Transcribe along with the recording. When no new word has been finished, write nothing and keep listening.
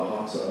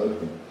hearts are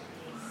open.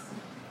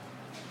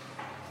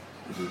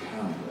 As we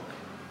come, Lord.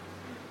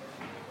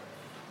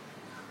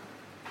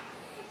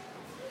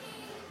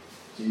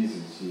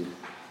 Jesus, you're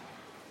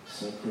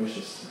so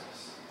precious to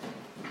us.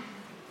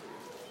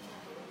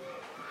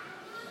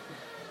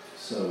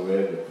 So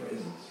aware of your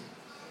presence.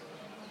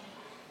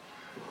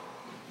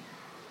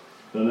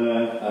 Don't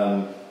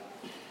know,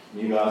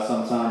 you guys,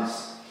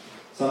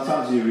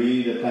 sometimes you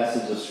read a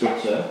passage of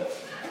scripture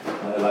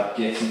and it like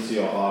gets into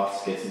your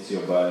hearts, gets into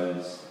your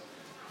bones.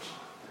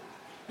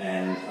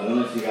 And I don't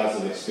know if you guys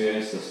have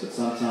experienced this, but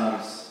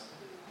sometimes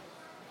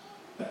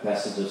a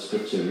passage of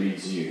scripture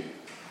reads you.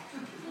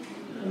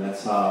 And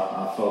that's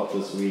how I felt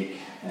this week.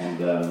 And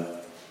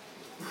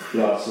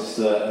it's just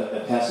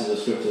a passage of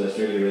scripture that's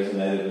really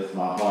resonated with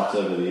my heart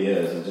over the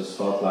years. It just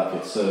felt like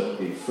it's so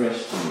been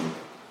fresh to me.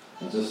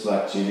 And just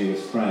like Julie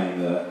was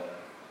praying, the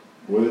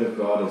Word of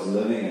God is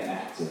living and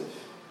active.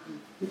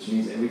 Which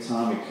means every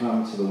time we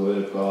come to the Word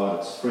of God,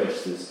 it's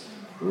fresh. There's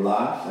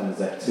life and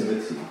there's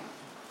activity.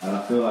 And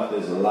I feel like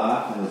there's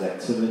life and there's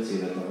activity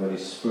that the Holy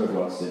Spirit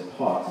wants to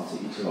impart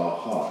into each of our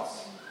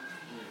hearts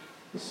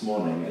this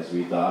morning as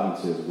we dive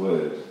into His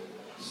Word.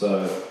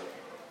 So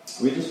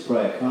we just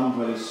pray, come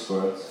Holy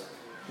Spirit,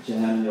 put your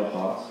hand in your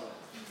heart,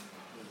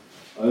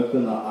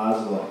 open the eyes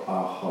of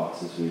our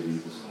hearts as we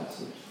read this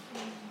passage.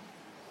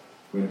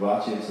 We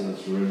invite you into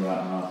this room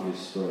right now, Holy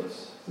Spirit.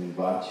 We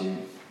invite you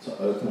to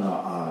open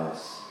our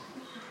eyes.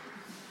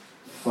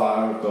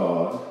 Fire of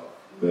God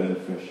burn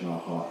fresh in our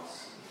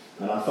hearts.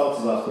 And I felt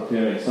as I was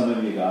preparing, some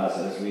of you guys,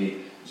 as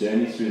we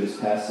journey through this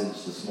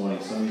passage this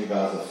morning, some of you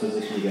guys are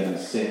physically going to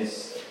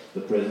sense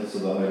the presence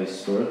of the Holy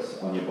Spirit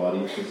on your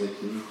body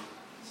physically.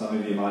 Some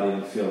of you might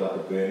even feel like a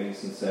burning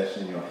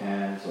sensation in your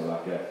hands or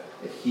like a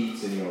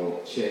heat in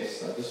your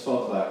chest. I just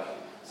felt like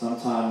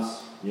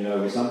sometimes,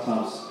 we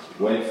sometimes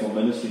wait for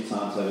ministry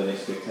time to have an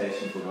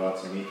expectation for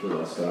God to meet with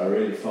us, but I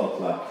really felt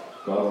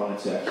like God wanted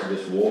to actually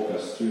just walk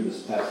us through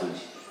this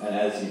passage, and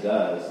as He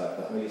does, like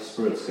the Holy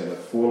Spirit's going to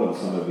fall on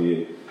some of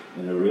you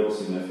in a real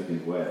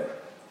significant way.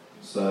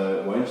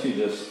 So won't you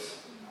just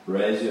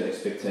raise your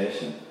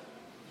expectation?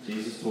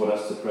 Jesus taught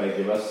us to pray,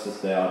 give us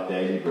this day our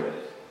daily bread.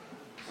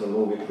 So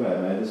Lord, we pray,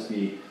 may this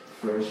be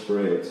fresh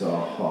bread to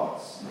our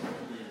hearts.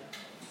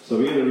 So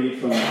we're going to read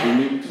from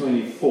Luke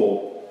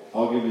 24,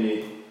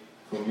 arguably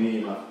for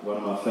me, one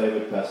of my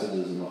favorite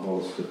passages in the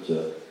whole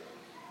scripture,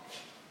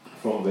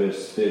 from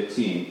verse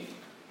 13.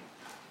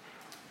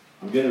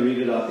 I'm going to read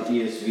it out the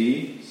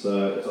ESV,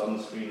 so it's on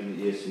the screen in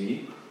the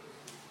ESV,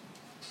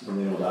 and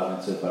then we'll dive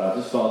into it. But I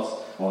just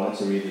felt I wanted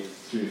to read it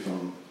through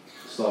from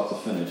start to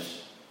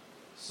finish.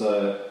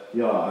 So, I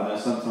know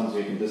sometimes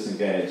we can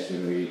disengage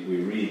when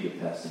we read the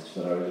passage,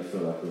 but I really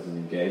feel like there's an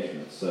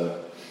engagement.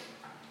 So,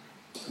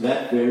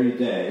 that very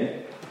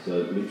day, so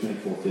Luke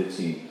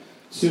 24:13,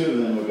 two of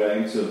them were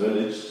going to a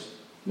village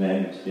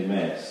named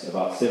Emmaus,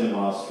 about 7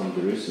 miles from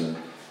Jerusalem,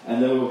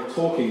 and they were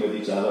talking with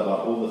each other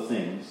about all the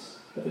things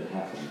that had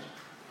happened.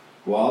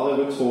 While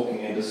they were talking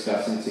and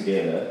discussing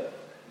together,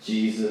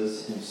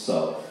 Jesus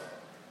Himself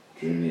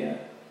drew near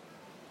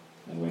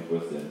and went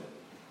with them.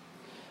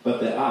 But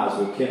their eyes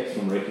were kept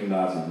from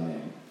recognizing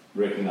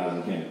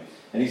Him.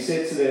 And He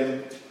said to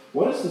them,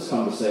 "What is this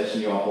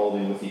conversation you are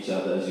holding with each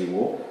other as you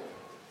walk?"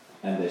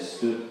 And they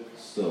stood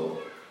still,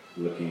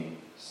 looking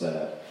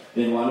sad.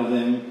 Then one of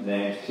them,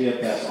 named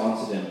Cleopas,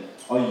 answered him,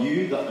 "Are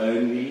you the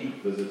only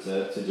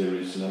visitor to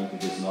Jerusalem who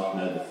does not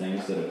know the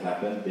things that have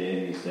happened there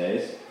in these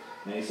days?"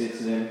 And He said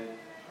to them,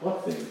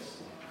 "What things?"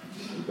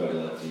 You've got to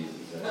love Jesus.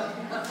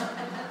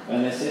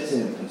 And they said to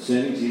Him,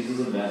 "Concerning Jesus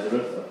of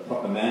Nazareth,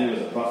 a man who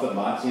was a prophet,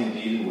 mighty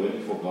indeed in word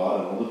before God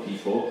and all the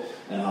people,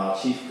 and how our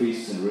chief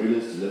priests and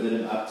rulers delivered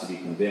Him up to be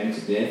condemned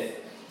to death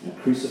and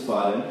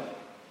crucified Him.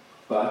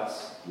 But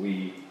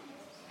we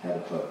had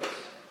hoped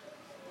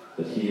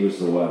that He was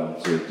the one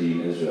to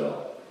redeem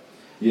Israel.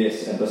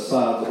 Yes, and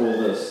besides all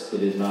this,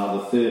 it is now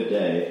the third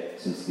day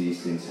since these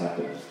things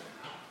happened."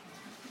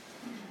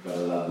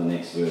 Gotta love the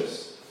next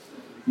verse.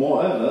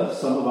 "Moreover,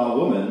 some of our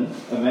women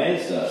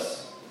amazed us.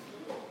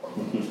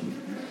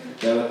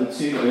 They were at the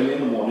tomb early in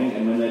the morning,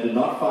 and when they did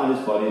not find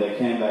His body, they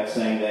came back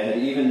saying they had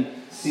even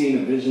seen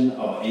a vision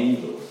of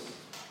angels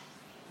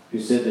who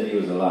said that He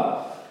was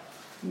alive."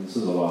 And this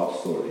is a wild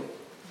story.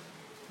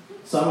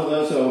 "Some of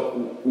those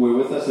who were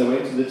with us, they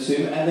went to the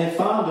tomb, and they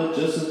found it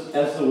just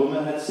as the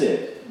woman had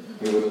said."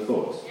 Who would have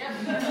thought?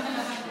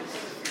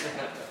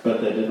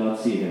 "But they did not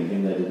see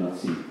him they did not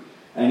see.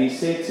 And He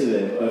said to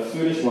them, 'O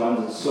foolish ones,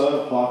 and slow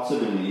of heart to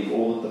believe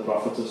all that the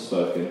prophets have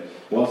spoken,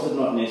 was it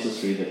not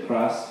necessary that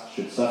Christ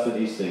should suffer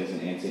these things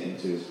and enter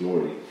into His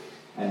glory?'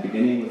 And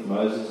beginning with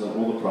Moses and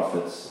all the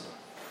prophets,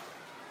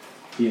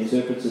 He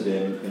interpreted to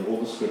them in all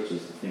the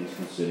scriptures the things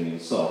concerning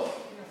Himself.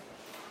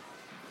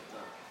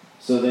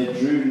 So they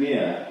drew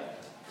near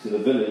to the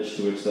village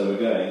to which they were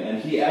going,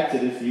 and He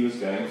acted as if He was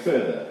going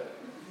further."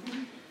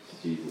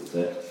 Jesus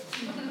said.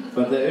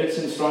 "But they urged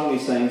Him strongly,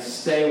 saying,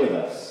 'Stay with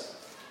us.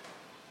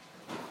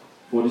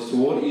 For it is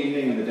toward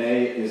evening, and the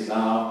day is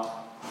now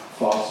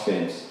far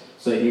spent.'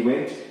 So He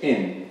went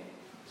in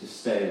to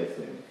stay with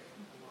them.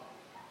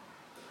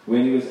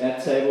 When he was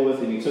at table with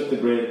him, he took the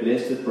bread,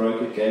 blessed it,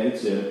 broke it, gave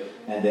it to him,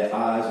 and their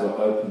eyes were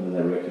opened and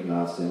they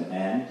recognized him,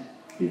 and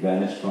he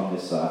vanished from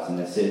their sight. And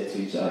they said to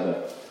each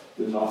other,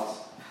 "Do not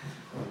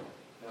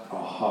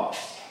our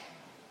hearts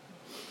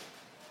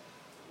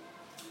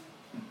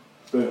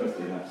burn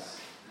within us?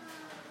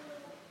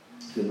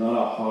 Did not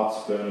our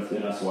hearts burn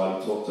within us while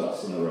he talked to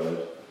us on the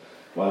road,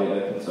 while he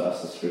opened to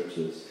us the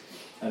scriptures?"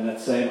 And that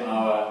same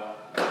hour,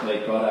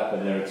 they got up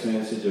and they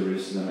returned to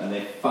Jerusalem, and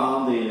they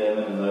found the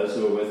 11 and those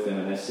who were with them,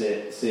 and they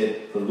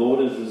said, "The Lord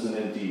is risen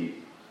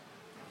indeed,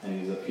 and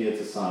he has appeared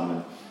to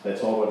Simon." They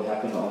told what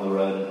happened on the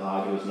road and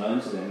how he was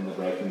known to them in the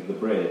breaking of the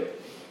bread.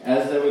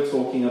 As they were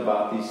talking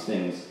about these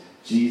things,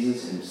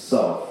 Jesus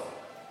himself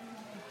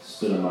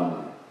stood among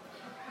them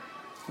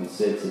and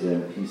said to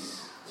them,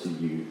 "Peace to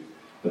you."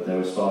 But they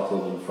were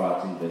startled and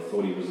frightened. They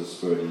thought he was a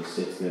spirit. He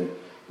said to them,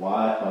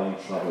 "Why are you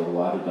troubled?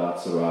 Why do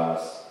doubts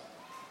arise?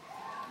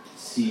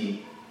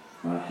 See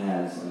my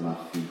hands and my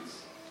feet,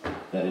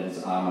 that it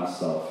is I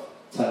myself.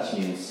 Touch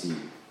me and see.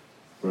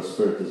 For a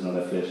spirit does not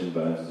have flesh and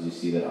bones, as you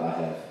see that I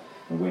have."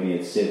 And when he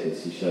had said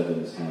this, he showed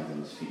them his hands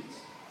and his feet.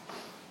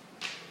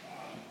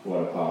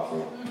 What a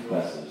powerful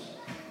passage.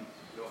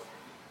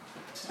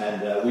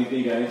 And we've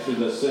been going through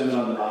the Sermon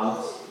on the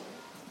Mount.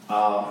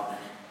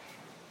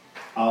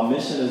 Our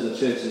mission as a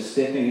church is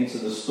stepping into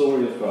the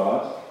story of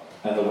God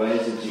and the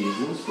ways of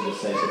Jesus for the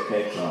sake of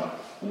Cape Town.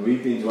 And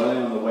we've been dwelling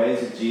on the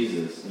ways of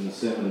Jesus in the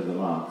Sermon on the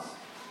Mount.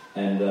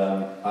 And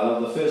I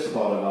love the first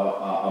part of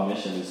our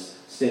mission is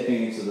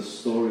stepping into the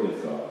story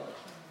of God.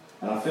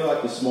 And I feel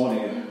like this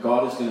morning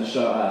God is going to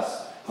show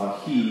us how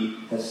he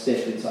has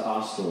stepped into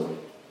our story.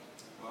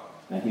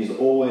 And he's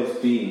always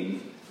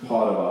been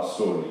part of our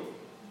story.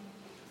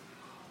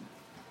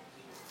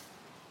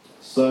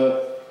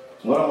 So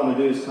what I want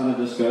to do is kind of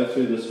just go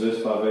through this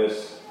verse by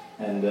verse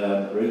and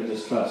really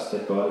just trust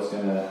that God is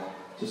going to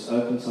just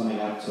open something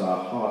up to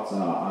our hearts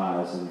and our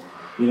eyes. And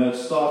it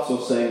starts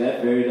off saying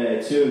that very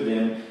day, two of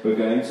them were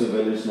going to a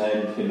village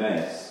named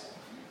Emmaus.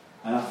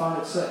 And I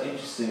find it so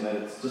interesting that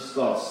it just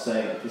starts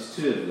saying it was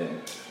two of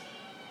them.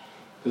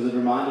 Because it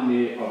reminded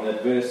me of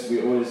that verse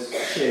we always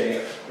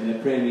share in a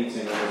prayer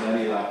meeting when there's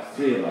only like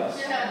three of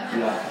us.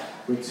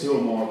 We're two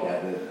or more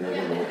gathered,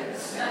 there the Lord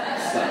is.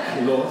 It's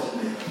like, "Lord,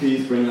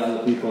 please bring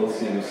other people." It's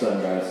going to be so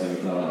embarrassing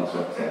if no one else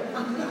rocks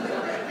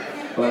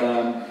up.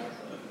 But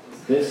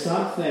there's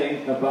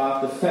something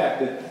about the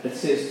fact that it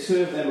says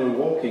two of them were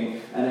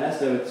walking, and as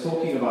they were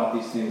talking about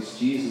these things,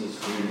 Jesus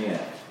drew near.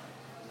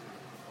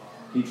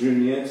 He drew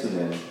near to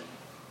them.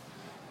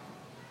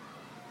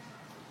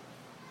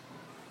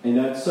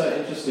 It's so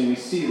interesting. We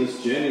see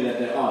this journey that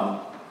they're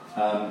on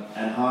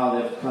and how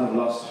they've kind of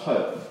lost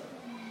hope.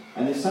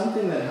 And there's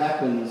something that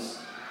happens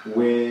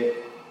where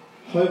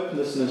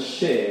hopelessness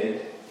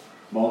shared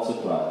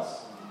multiplies.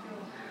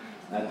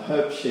 And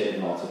hope shared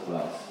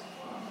multiplies.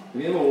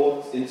 Have you ever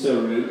walked into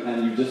a room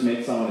and you just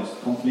met someone who's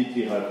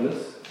completely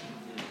hopeless?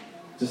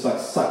 Just like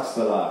sucks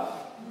the life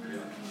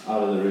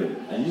out of the room.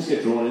 And you just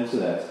get drawn into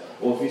that.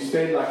 Or if you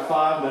spend like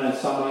 5 minutes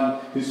with someone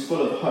who's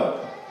full of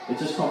hope, it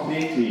just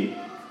completely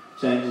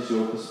changes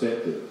your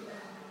perspective.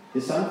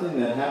 There's something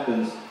that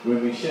happens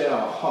when we share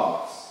our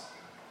hearts,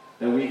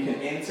 that we can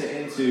enter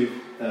into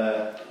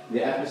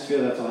the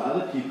atmosphere that's on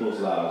other people's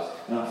lives.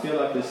 And I feel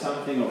like there's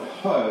something of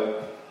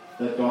hope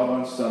that God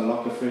wants to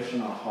unlock afresh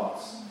in our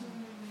hearts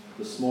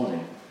this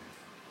morning.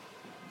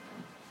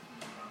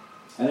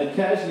 And it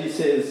casually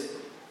says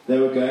they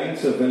were going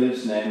to a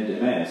village named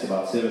Emmaus,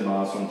 about 7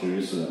 miles from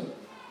Jerusalem.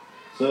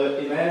 So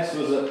Emmaus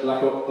was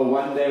like a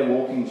one-day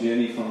walking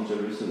journey from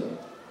Jerusalem.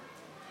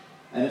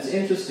 And it's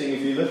interesting,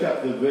 if you look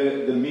up the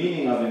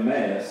meaning of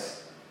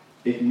Emmaus,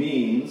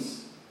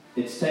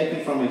 it's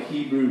taken from a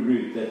Hebrew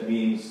root that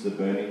means the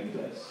burning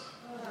place.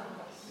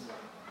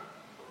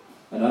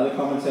 Another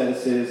commentator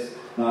says,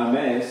 "Now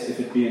Emmaus, if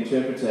it be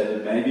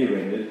interpreted, may be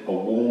rendered a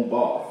warm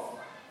bath,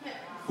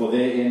 for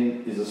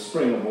therein is a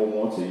spring of warm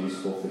water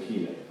useful for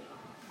healing."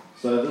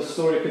 So this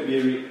story could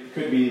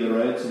be the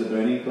road to the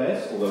burning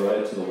place or the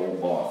road to the warm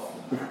bath.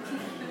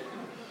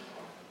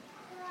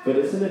 But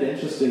isn't it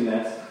interesting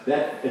that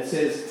it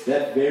says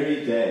that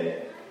very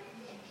day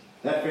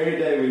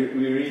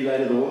we read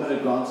later, the woman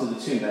had gone to the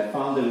tomb, they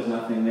found there was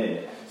nothing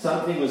there.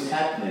 Something was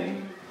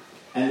happening,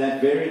 and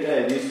that very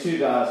day these two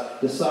guys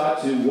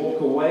decide to walk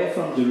away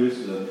from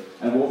Jerusalem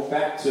and walk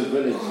back to a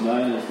village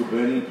known as the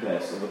burning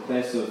place, or the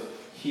place of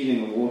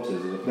healing of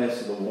waters, or the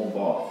place of the warm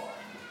bath.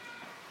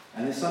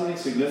 And there's something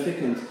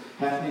significant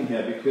happening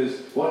here, because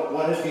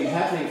what has been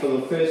happening for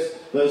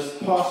those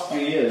past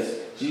 3 years,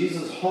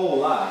 Jesus' whole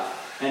life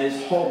and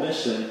his whole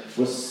mission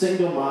was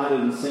single-minded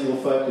and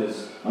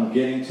single-focused on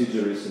getting to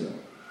Jerusalem.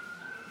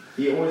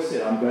 He always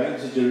said, "I'm going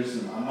to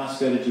Jerusalem. I must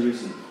go to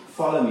Jerusalem.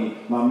 Follow me.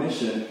 My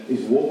mission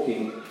is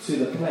walking to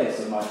the place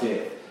of my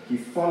death." He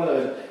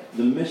followed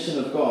the mission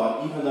of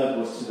God, even though it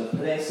was to the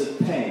place of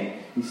pain.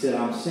 He said,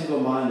 "I'm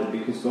single-minded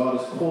because God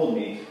has called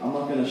me. I'm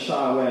not going to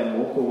shy away and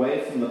walk away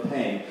from the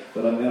pain,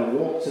 but I'm going to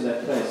walk to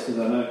that place because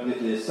I know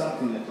that there's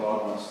something that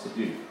God wants to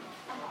do."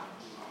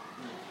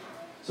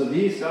 So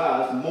these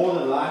guys, more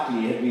than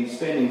likely, had been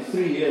spending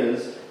 3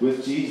 years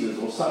with Jesus,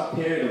 or some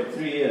period of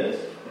 3 years,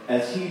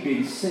 as he'd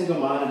been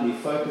single-mindedly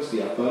focused,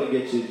 I've got to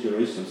get to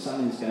Jerusalem.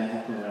 Something's going to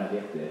happen when I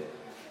get there.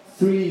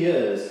 3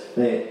 years,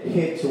 they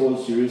head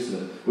towards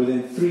Jerusalem.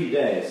 Within 3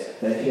 days,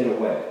 they head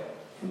away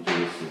from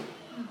Jerusalem.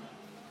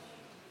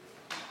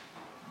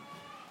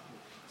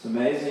 It's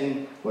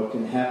amazing what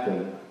can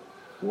happen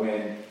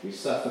when we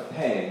suffer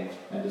pain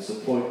and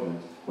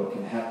disappointment, what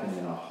can happen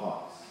in our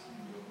hearts.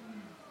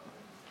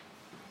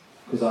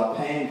 Because our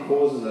pain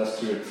causes us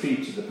to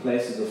retreat to the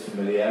places of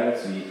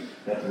familiarity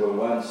that were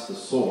once the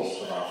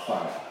source of our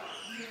fire.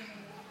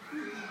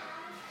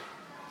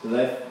 So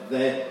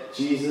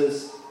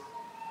Jesus,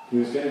 who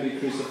was going to be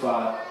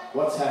crucified,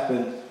 what's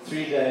happened?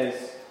 3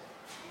 days,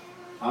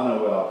 I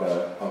know where I'll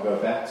go. I'll go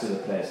back to the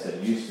place that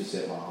used to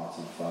set my heart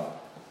on fire.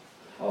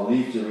 I'll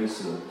leave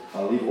Jerusalem.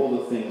 I'll leave all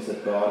the things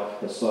that God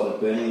has started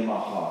burning in my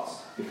heart,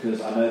 because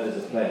I know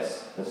there's a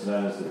place that's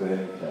known as the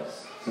burning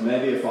place. So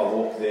maybe if I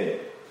walk there,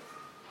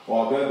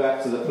 or I'll go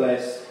back to the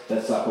place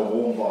that's like a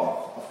warm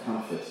bath of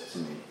comfort to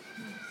me.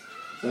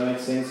 Does that make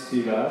sense to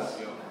you guys?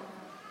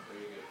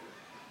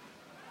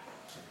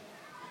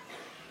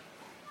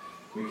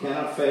 We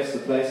cannot face the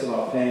place of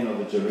our pain or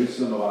the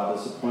Jerusalem of our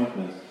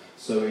disappointment,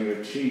 so we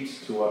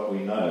retreat to what we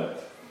know.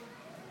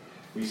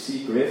 We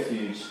seek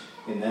refuge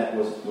in that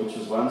which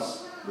was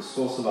once the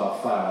source of our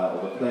fire,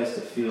 or the place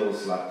that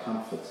feels like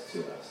comfort to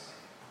us.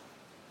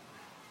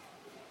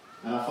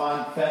 And I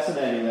find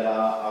fascinating that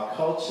our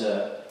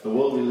culture, the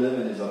world we live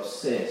in, is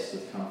obsessed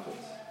with comfort.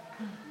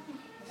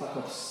 It's like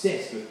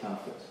obsessed with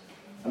comfort.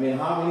 I mean,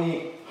 how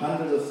many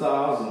hundreds of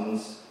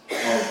thousands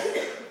of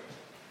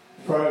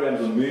programs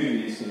or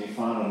movies can you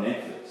find on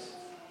Netflix?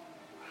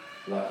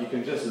 Like, you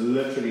can just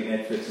literally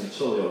Netflix and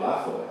chill your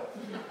life away.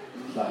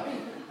 Like,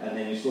 and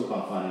then you still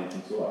can't find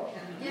anything to watch.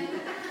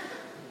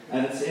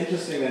 And it's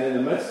interesting that in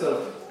the midst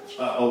of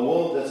a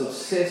world that's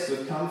obsessed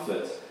with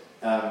comfort,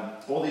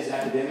 all these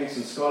academics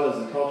and scholars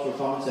and cultural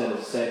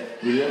commentators say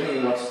we're living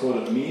in what's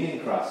called a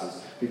meaning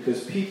crisis,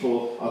 because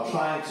people are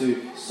trying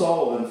to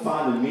solve and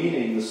find a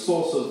meaning, the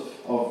source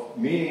of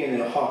meaning in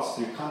their hearts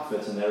through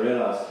comfort, and they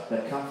realize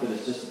that comfort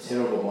is just a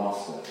terrible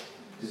master.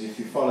 Because if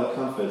you follow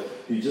comfort,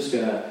 you're just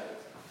going to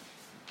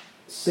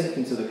sink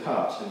into the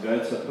couch and go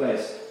to a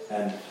place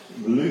and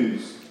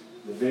lose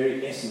the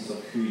very essence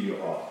of who you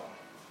are.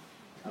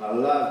 And I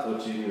loved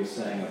what Judy was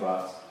saying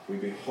about we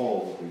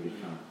behold what we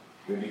become.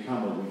 We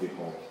become what we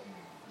behold.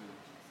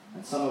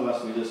 And some of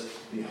us, we're just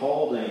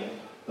beholding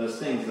those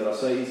things that are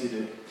so easy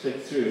to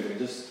click through, and we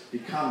just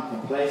become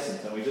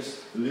complacent, and we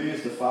just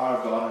lose the fire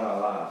of God in our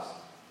lives.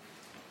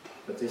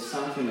 But there's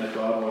something that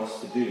God wants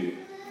to do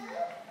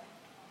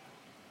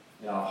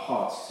in our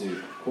hearts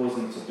to cause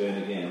them to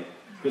burn again.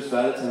 Chris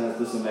Vallotton has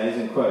this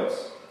amazing quote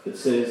that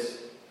says,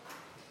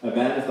 "A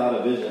man without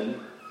a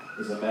vision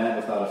is a man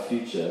without a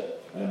future,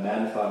 and a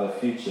man without a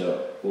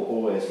future will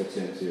always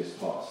return to his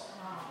past."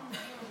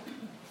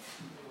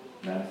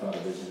 A man without a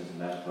vision is a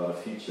man without a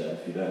future.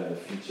 If you don't have a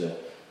future,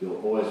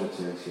 you'll always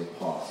return to your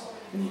past.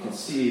 And you can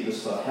see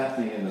this start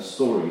happening in the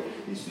story.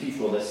 These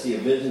people, they see a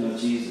vision of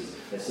Jesus.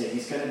 They say,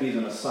 he's going to be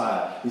the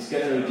Messiah. He's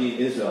going to redeem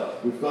Israel.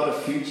 We've got a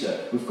future.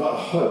 We've got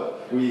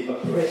hope. We're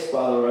oppressed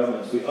by the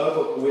Romans.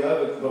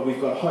 But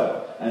we've got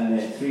hope. And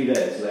then 3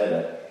 days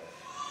later,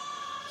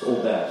 it's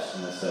all dashed.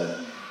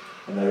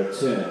 And they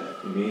return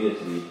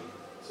immediately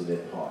to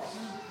their past.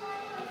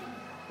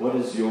 What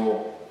is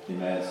your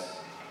Emmaus?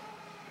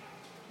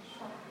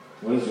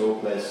 What is your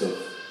place of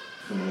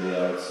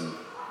familiarity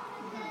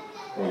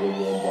or your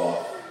warm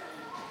bath?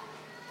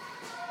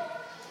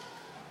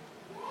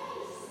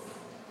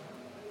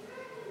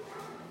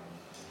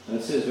 And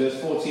it says,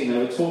 verse 14, they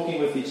were talking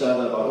with each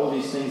other about all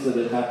these things that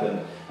had happened,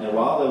 and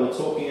while they were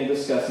talking and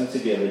discussing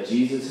together,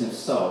 Jesus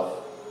himself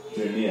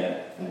drew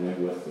near and went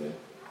with them.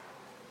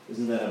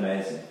 Isn't that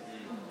amazing?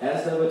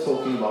 As they were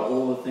talking about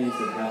all the things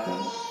that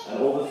happened, and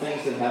all the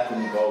things that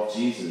happened involved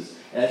Jesus,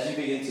 as you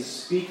begin to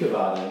speak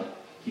about him,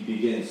 he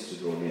begins to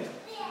draw near.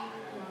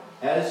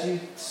 As you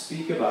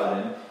speak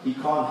about him, he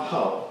can't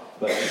help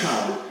but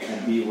come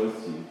and be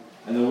with you.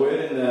 And the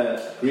word in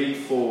the Greek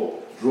for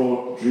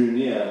drew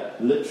near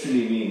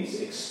literally means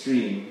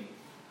extreme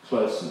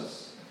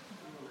closeness.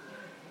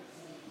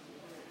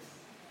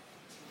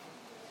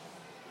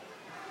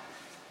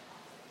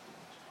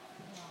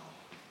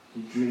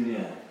 He drew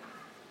near.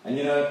 And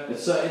you know,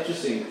 it's so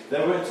interesting. They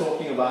weren't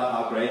talking about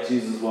how great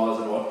Jesus was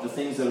and what the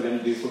things they were going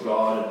to do for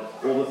God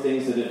and all the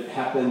things that had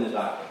happened and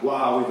like,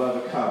 wow, we've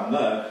overcome.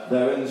 No,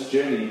 they were in this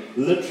journey,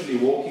 literally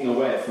walking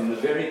away from the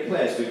very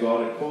place where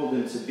God had called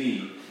them to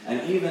be.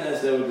 And even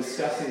as they were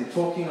discussing,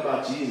 talking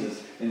about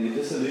Jesus and the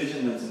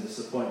disillusionment and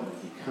disappointment,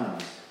 he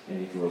comes and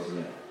he draws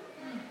near.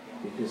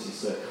 Because he's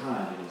so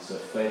kind and he's so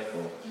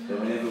faithful that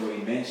whenever we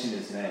mention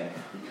his name,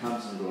 he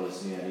comes and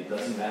draws near. And it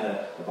doesn't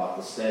matter about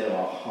the state of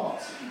our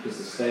hearts, because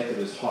the state of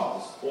his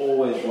heart is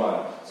always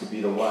one to be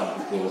the one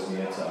who draws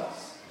near to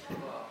us.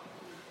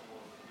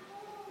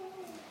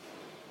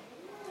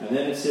 And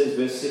then it says,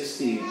 verse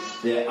 16,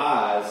 their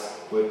eyes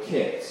were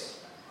kept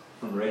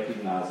from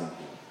recognizing him.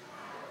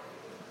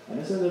 And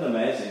isn't it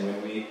amazing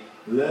when we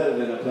live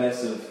in a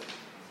place of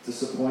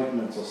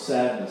disappointment or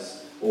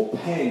sadness or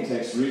pain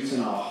takes root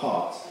in our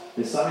heart?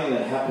 There's something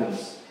that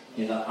happens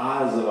in the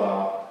eyes of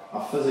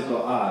our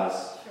physical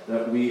eyes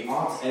that we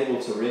aren't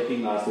able to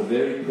recognize the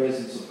very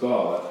presence of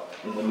God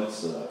in the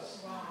midst of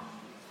us.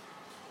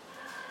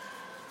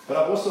 But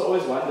I've also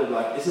always wondered,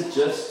 like, is it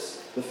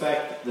just the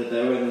fact that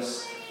they were in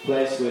this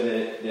place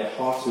where their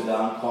hearts were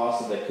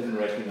downcast and they couldn't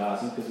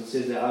recognize Him? Because it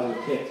says their eyes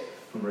were kept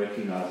from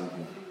recognizing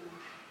Him.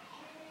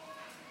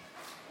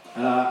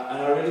 And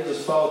I really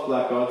just felt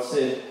like God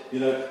said,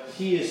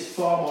 He is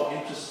far more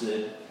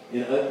interested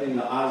in opening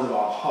the eyes of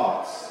our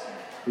hearts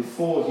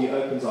before He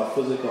opens our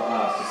physical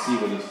eyes to see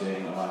what He's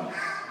doing among us.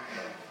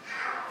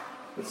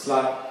 It's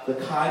like the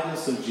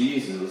kindness of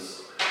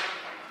Jesus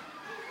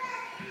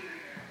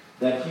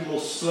that He will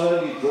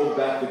slowly draw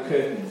back the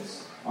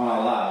curtains on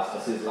our lives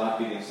as His light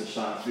begins to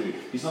shine through.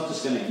 He's not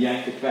just going to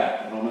yank it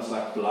back and almost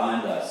like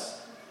blind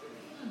us.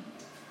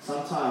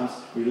 Sometimes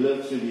we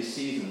live through these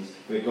seasons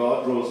where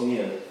God draws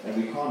near and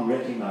we can't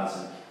recognize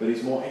Him, but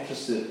He's more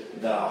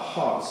interested that our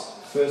hearts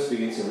first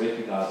begin to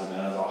recognize Him,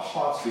 and as our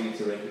hearts begin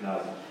to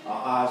recognize Him,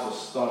 our eyes will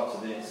start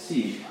to then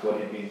see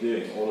what He's been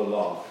doing all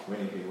along when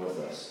He's been with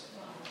us.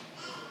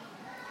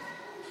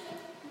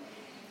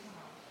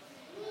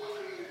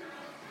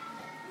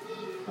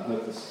 I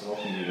hope this is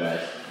helping you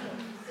guys.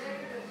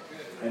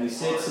 And He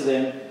said to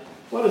them,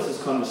 "What is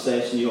this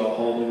conversation you are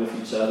holding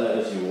with each other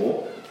as you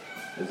walk?"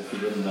 As if you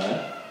didn't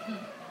know.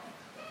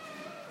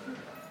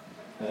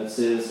 And it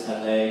says,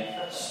 and they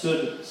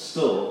stood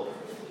still,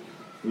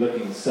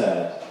 looking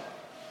sad.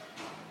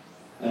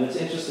 And it's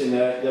interesting,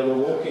 they were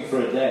walking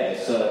for a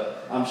day, so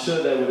I'm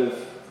sure they would have,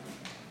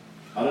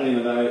 I don't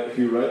even know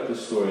who wrote the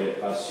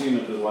story, I assume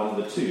it was one of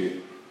the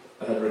two,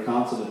 had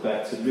recounted it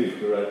back to Luke,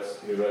 who wrote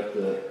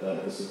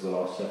this is the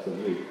last chapter of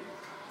Luke.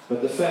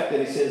 But the fact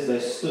that he says they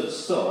stood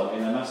still, I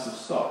mean, they must have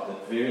stopped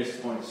at various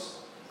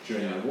points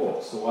during their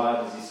walk. So why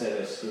does he say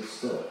they stood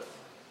still?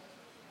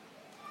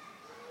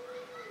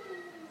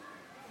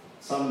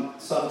 Some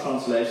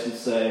translations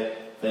say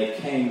they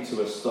came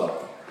to a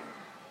stop.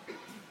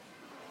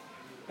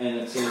 And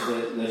it says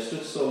that they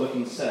stood still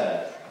looking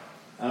sad.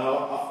 And I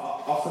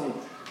often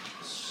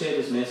share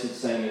this message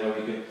saying,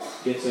 we could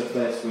get to a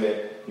place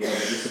where, we're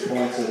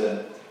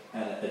disappointed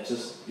and it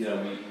just,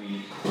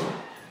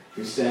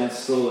 we stand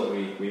still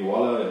and we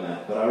wallow in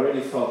that. But I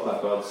really felt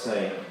like God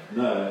saying,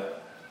 no,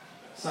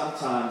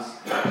 sometimes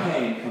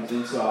pain comes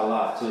into our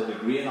life to a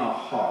degree in our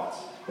heart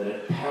that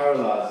it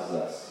paralyzes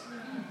us.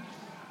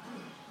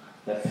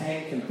 That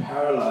pain can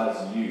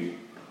paralyze you,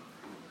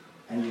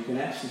 and you can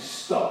actually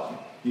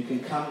stop. You can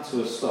come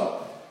to a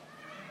stop.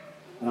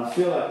 And I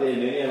feel like there are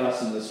many of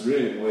us in this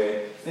room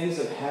where things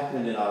have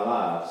happened in our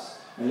lives,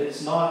 and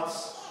let's not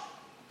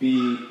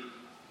be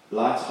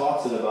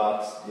light-hearted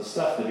about the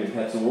stuff that we've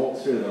had to walk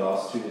through in the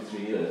last 2 to 3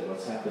 years,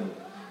 what's happened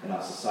in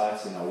our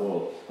society, in our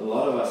world. A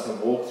lot of us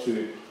have walked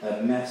through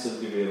a massive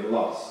degree of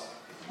loss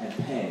and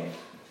pain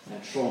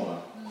and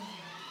trauma.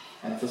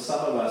 And for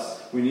some of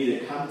us, we need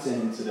to come to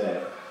Him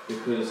today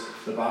because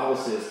the Bible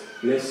says,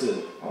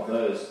 blessed are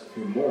those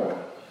who mourn,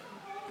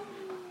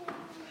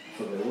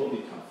 for they will be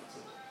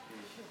comforted.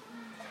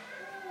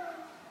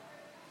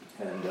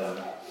 And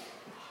I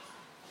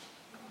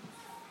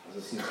was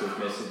listening to a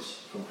message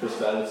from Chris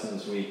Valentin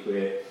this week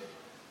where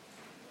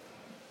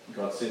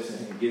God said to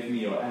him, give me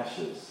your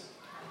ashes.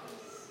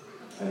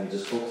 And he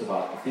just talked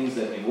about the things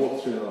that we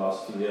walked through in the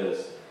last few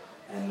years.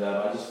 And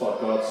I just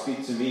thought, God,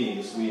 speak to me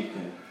this week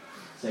and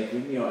say,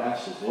 give me your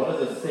ashes. What are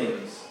the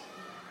things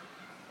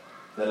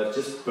that have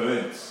just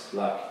burnt,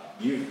 like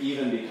you've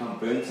even become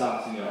burnt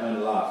out in your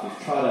own life? You've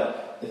tried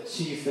to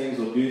achieve things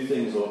or do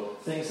things, or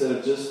things that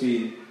have just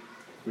been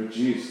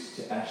reduced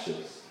to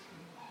ashes.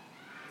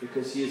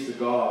 Because He is the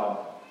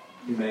God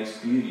who makes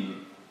beauty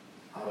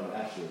out of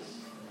ashes.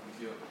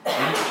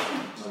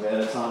 We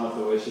had a time with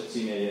the worship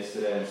team here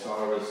yesterday, and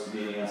Sarah was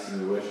leading us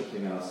and we were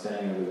worshiping, and I was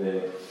standing over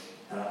there,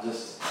 and I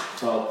just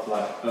felt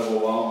like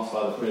overwhelmed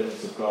by the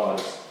presence of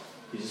God.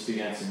 He just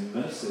began to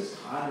minister His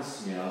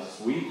kindness to me, and I was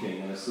just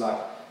weeping, and it's like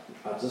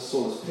I just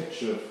saw this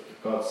picture of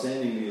God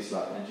sending these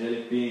like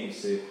angelic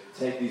beings to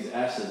take these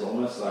ashes,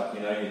 almost like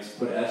you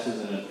put ashes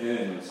in an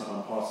urn when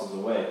someone passes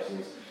away.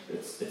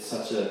 It's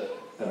such a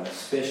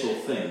special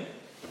thing,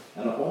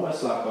 and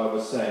almost like God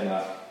was saying,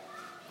 like,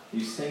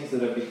 these things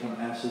that have become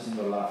ashes in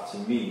your life, to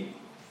me,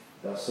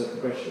 they're so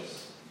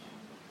precious.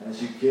 And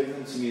as you give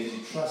them to me, as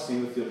you trust me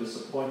with your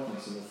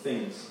disappointments and the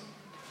things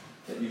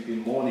that you've been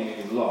mourning and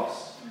you've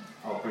lost,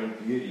 I'll bring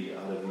beauty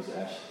out of these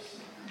ashes.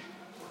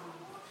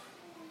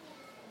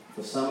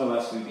 For some of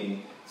us, we've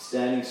been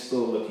standing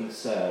still looking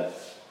sad.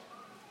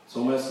 It's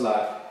almost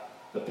like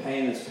the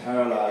pain that's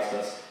paralyzed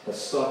us has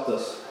stopped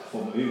us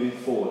from moving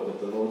forward.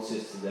 But the Lord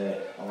says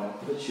today, I want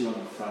to put you on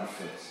the front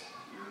foot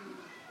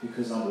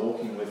because I'm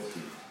walking with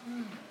you.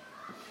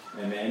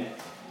 Amen.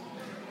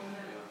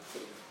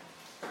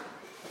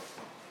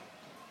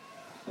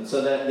 And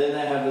so then they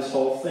have this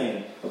whole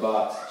thing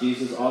about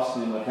Jesus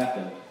asking them what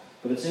happened.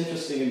 But it's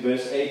interesting in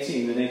verse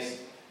 18,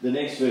 the the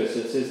next verse,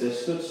 it says, they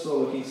stood still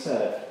looking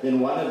sad. Then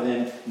one of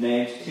them,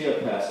 named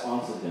Cleopas,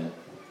 answered him.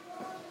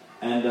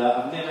 And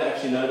I've never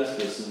actually noticed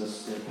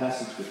this in the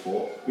passage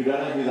before. We don't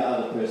know who the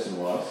other person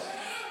was.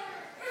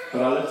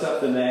 But I looked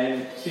up the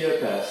name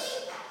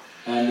Cleopas,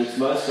 and its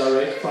most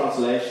direct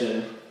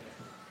translation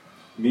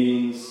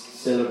means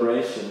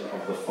celebration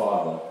of the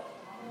Father.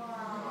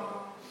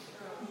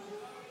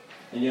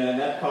 And in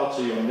that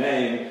culture, your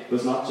name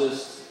was not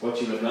just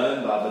what you were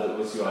known by, but it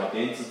was your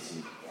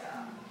identity.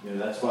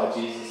 That's why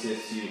Jesus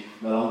says to you,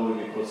 no longer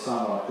will you call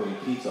Simon, I call you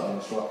Peter, on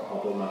this rock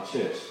I'll build my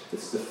church.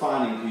 It's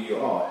defining who you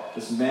are.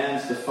 This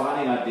man's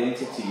defining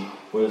identity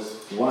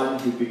was one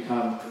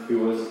who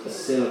was a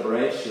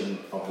celebration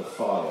of the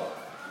Father.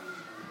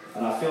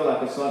 And I feel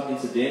like it's not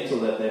incidental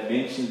that they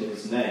mentioned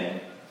his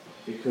name,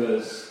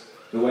 because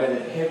the way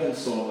that heaven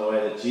saw him, the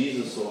way that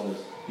Jesus saw him,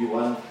 is you're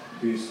one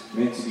who's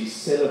meant to be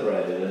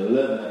celebrated and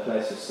live in a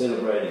place of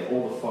celebrating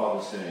all the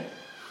Father's doing.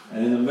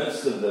 And in the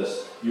midst of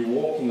this, you're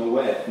walking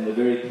away from the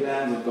very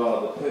plans of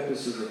God, the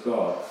purposes of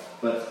God.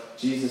 But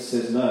Jesus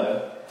says,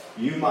 no,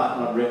 you might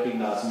not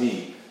recognize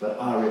me, but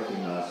I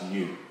recognize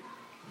you.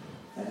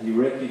 And he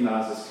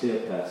recognizes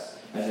Cleopas.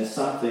 And there's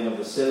something of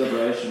the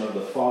celebration of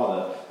the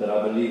Father that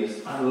I believe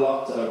is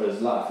unlocked over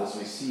his life as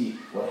we see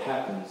what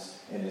happens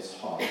in his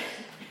heart.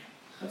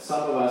 And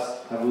some of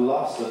us have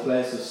lost the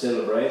place of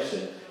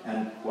celebration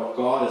and what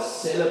God has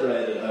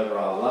celebrated over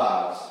our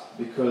lives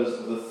because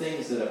of the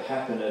things that have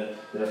happened and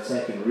that have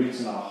taken root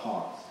in our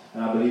hearts.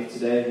 And I believe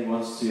today he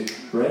wants to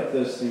break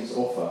those things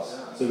off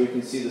us so we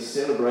can see the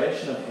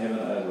celebration of heaven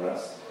over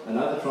us.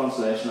 Another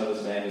translation of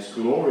his name is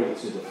glory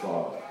to the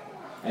Father.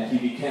 And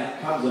he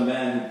becomes a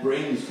man who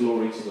brings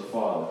glory to the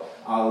Father.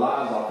 Our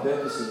lives, our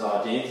purposes,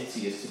 our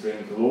identity is to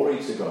bring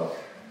glory to God.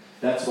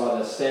 That's why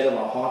the state of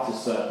our heart is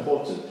so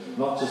important.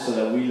 Not just so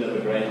that we live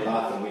a great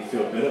life and we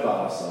feel good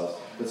about ourselves,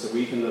 but so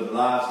we can live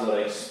lives that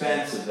are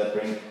expansive, that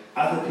bring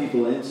other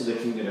people into the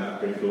kingdom and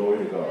bring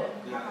glory to God.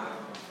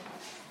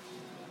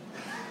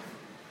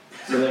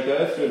 So they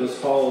go through this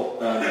whole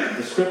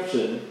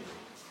description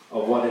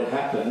of what had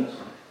happened,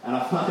 and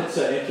I find it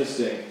so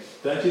interesting.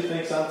 Don't you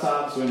think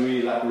sometimes when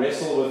we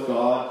wrestle with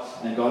God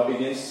and God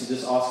begins to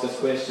just ask us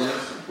questions,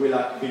 we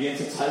begin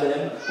to tell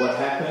him what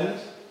happened?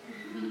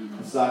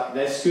 It's like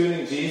they're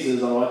schooling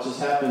Jesus on what just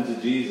happened to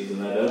Jesus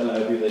and they don't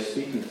know who they're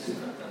speaking to.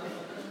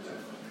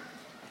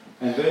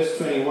 And verse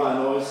 21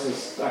 always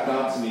stuck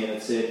out to me, and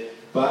it said,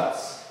 but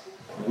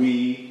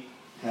we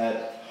had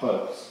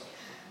hoped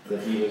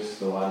that he was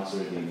the one to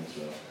redeem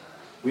Israel.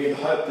 We had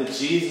hoped that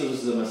Jesus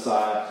was the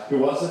Messiah who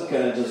wasn't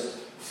going to just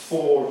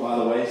fall by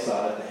the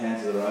wayside at the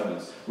hands of the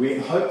Romans. We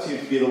had hoped he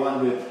would be the one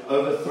who would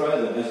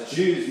overthrow them. As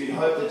Jews, we'd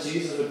hoped that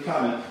Jesus would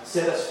come and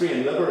set us free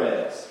and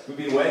liberate us. We've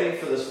been waiting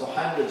for this for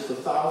hundreds, for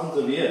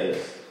thousands of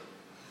years.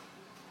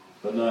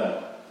 But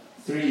no,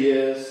 3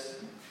 years,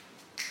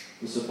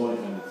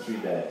 disappointment in 3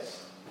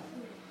 days.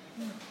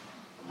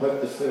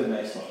 Hope deferred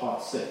makes the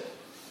heart sick,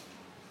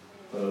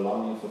 but a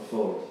longing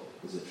fulfilled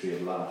is a tree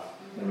of life.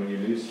 And when you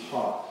lose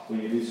hope,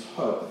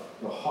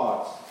 the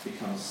heart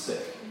becomes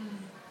sick.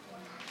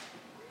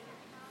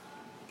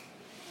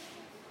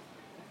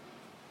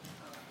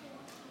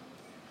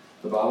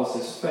 The Bible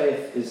says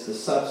faith is the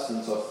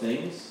substance of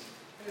things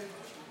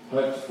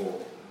hoped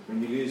for.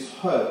 When you lose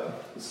hope,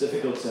 it's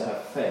difficult to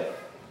have faith.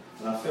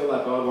 And I feel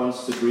like God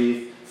wants to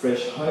breathe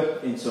fresh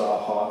hope into our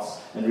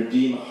hearts and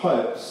redeem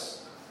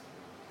hopes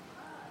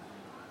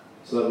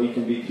so that we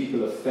can be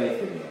people of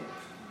faith again.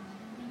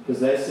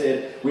 Because they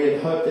said, we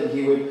had hoped that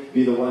he would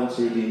be the one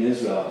to redeem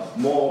Israel.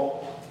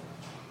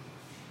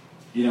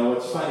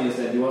 What's funny is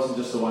that he wasn't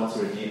just the one to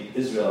redeem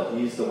Israel,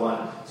 he's the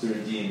one to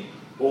redeem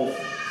all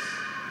things.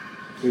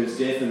 Through his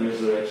death and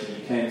resurrection,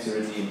 he came to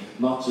redeem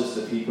not just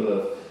the people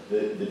of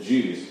the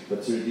Jews,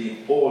 but to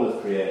redeem all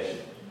of creation.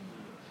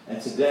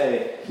 And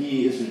today,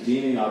 he is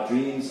redeeming our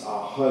dreams,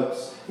 our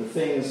hopes, the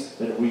things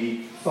that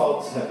we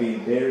felt have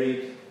been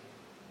buried.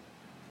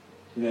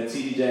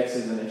 T.D. Jakes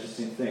says an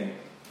interesting thing.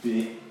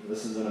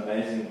 This is an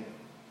amazing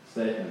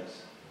statement.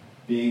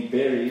 Being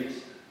buried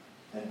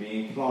and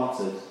being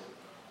planted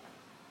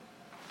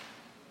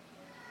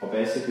are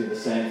basically the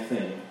same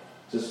thing,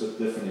 just with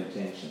different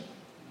intention.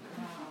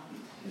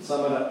 And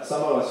some of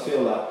us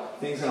feel like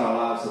things in our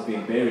lives have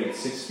been buried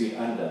 6 feet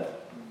under.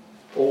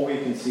 All we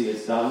can see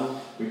is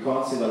dung. We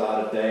can't see the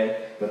light of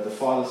day. But the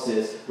Father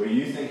says, where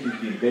you think you've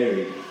been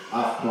buried,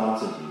 I've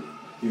planted you.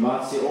 You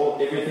might see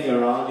everything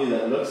around you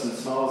that looks and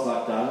smells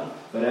like dung.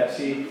 But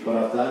actually, what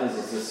I've done is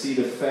it's a seed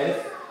of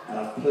faith. And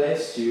I've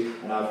placed you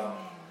and I've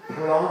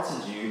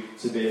planted you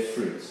to bear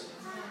fruit.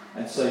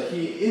 And so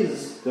he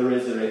is the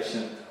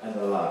resurrection and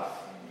the life.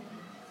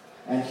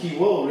 And he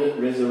will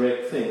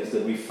resurrect things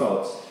that we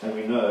felt and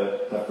we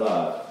know have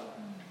died.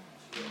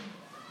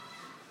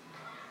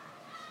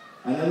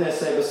 And then they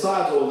say,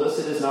 besides all this,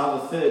 it is now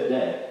the third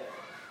day.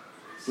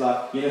 It's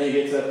like, you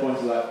get to that point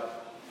of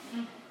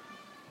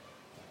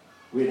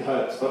we'd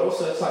hoped. But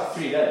also it's like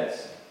 3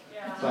 days.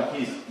 Yeah. It's like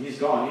he's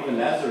gone. Even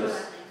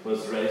Lazarus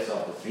was raised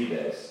after 3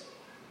 days.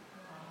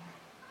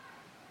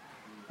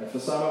 And for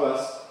some of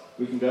us,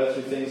 we can go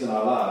through things in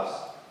our lives,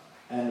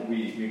 and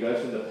we go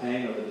through the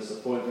pain or the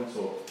disappointment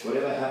or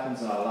whatever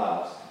happens in our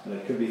lives, and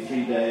it could be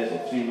 3 days or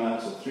 3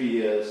 months or 3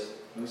 years,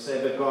 and we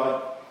say, but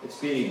God, it's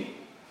been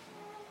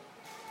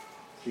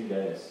 3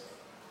 days.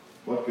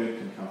 What good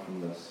can come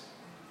from this?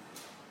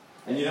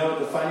 And you know what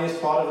the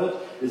funniest part of it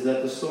is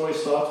that the story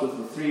starts with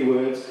the 3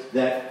 words,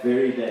 that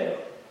very day.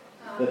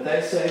 That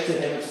they say to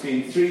him, it's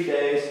been 3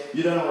 days,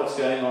 you don't know what's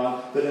going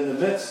on, but in the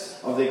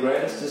midst of their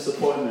greatest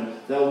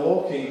disappointment, they're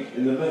walking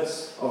in the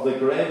midst of the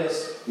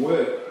greatest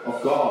work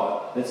of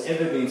God that's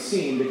ever been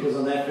seen, because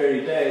on that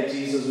very day,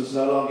 Jesus was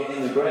no longer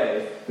in the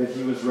grave, but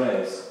he was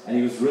raised, and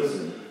he was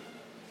risen.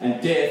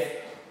 And death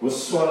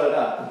was swallowed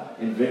up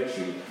in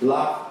victory.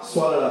 Life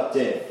swallowed up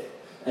death.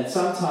 And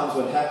sometimes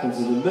what happens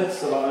in the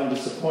midst of our own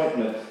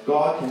disappointment,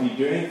 God can be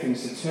doing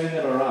things to turn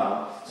them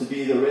around, to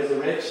be the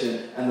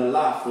resurrection and the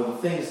life for the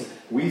things that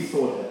we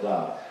thought had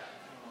died.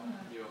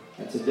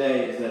 And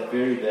today is that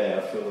very day,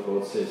 I feel the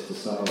Lord says to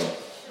some of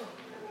us.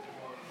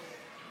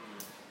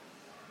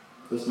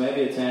 This may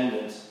be a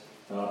tangent,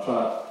 and I'll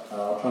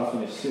try to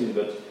finish soon,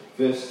 but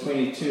verse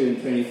 22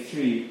 and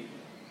 23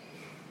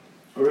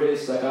 really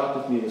stuck out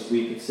with me this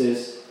week. It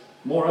says,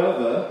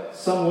 moreover,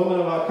 some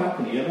women of our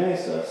company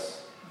amazed us.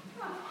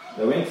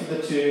 They went to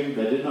the tomb,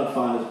 they did not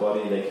find his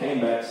body, they came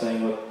back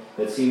saying what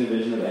they'd seen a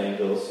vision of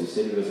angels who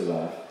said he was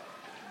alive.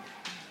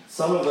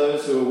 Some of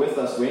those who were with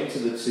us went to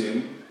the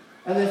tomb,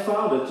 and they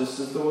found it just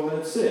as the woman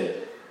had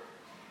said.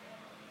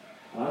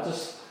 And I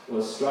just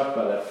was struck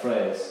by that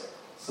phrase,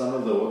 some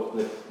of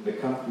the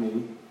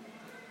company,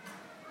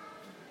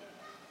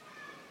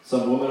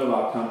 some women of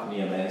our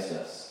company amazed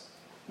us.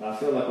 And I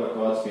feel like what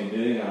God's been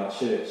doing in our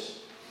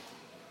church,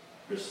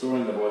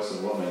 restoring the voice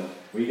of women,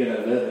 we're going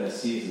to live in a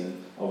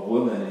season of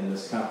women in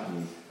this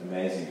company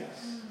amazing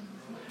us.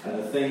 And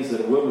the things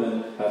that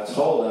women have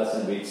told us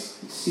and we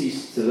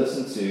ceased to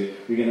listen to,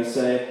 we're going to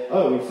say,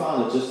 oh, we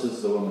found it just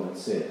as the woman had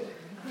said.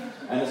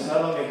 And it's no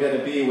longer going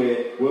to be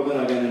where women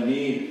are going to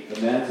need a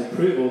man's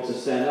approval to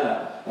stand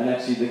up and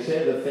actually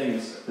declare the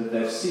things that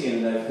they've seen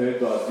and they've heard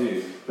God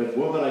do. But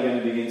women are going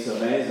to begin to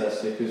amaze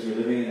us, because we're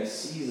living in a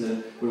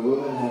season where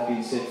women have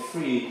been set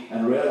free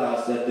and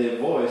realize that their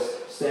voice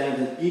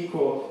stands on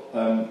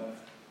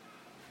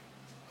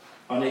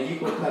an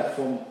equal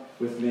platform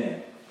with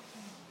men.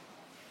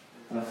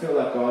 And I feel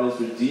like God is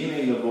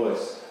redeeming the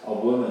voice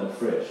of women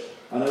afresh.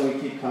 I know we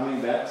keep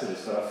coming back to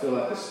this, but I feel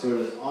like the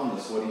Spirit is on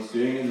this. What he's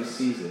doing in this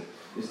season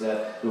is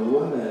that the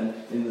women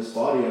in this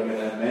body are going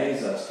to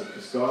amaze us,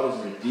 because God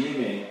is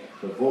redeeming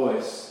the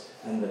voice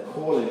and the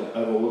calling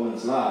over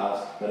women's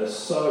lives that has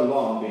so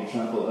long been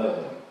trampled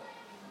over.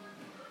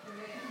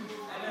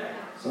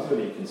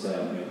 Somebody can say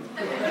amen.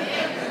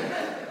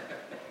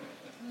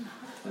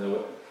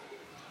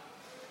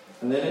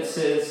 And then it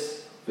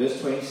says,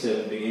 verse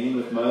 27, beginning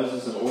with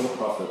Moses and all the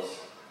prophets,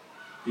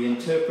 he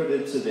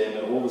interpreted to them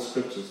in all the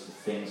scriptures the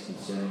things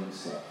concerning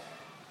himself.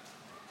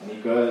 And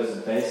he goes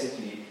and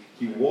basically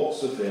he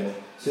walks with them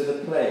to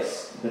the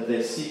place that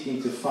they're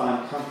seeking to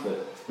find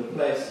comfort, the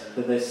place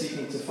that they're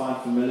seeking to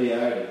find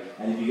familiarity,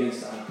 and he begins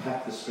to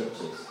unpack the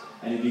scriptures.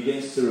 And he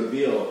begins to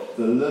reveal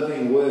the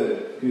living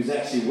word who's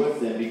actually with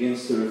them,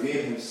 begins to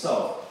reveal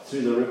himself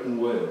through the written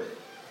word.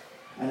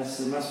 And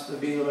it must have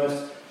been the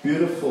most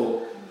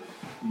beautiful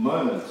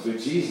moment where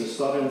Jesus,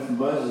 starting with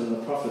Moses and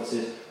the prophet,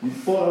 says, you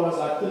thought I was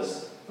like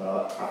this,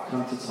 but I've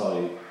come to tell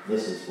you,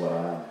 this is what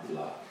I am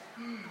like.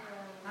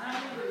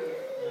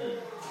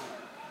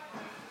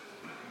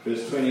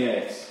 Verse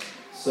 28,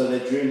 so they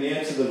drew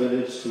near to the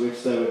village to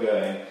which they were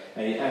going,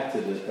 and he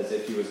acted as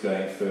if he was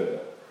going further.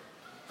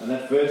 And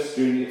that word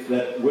drew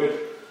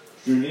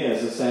near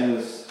is the same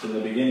as in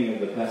the beginning of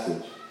the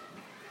passage.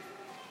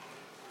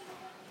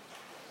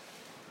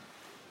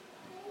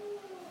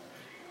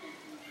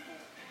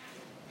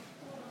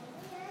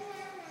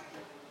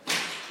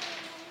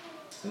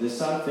 And there's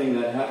something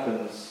that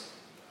happens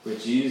where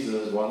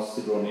Jesus wants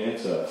to draw near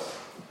to us.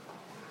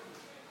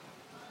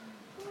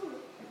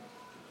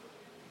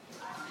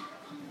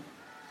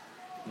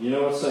 You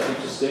know what's so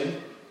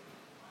interesting?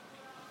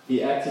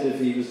 He acted as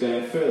if he was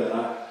going further. And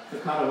I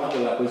kind of wonder,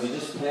 like, was he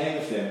just playing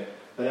with them?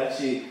 But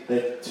actually,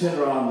 they turn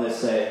around and they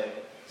say,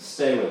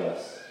 stay with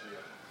us.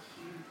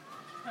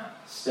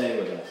 Stay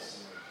with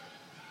us.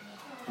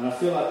 And I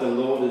feel like the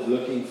Lord is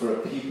looking for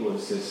a people who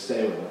says,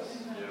 stay with us.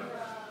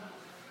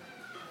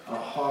 Our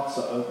hearts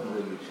are open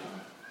with each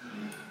other.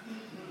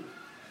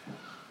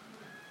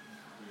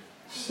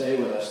 Stay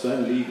with us.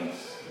 Don't leave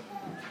us.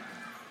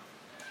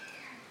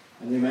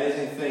 And the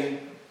amazing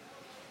thing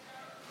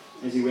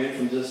is he went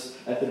from just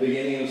at the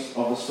beginning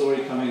of the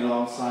story coming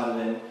alongside of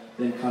them,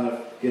 then kind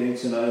of getting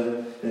to know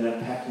them, then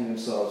unpacking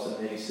themselves, and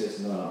then he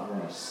says, no, I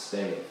want to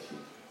stay with you.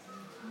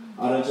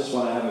 I don't just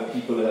want to have a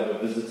people who have a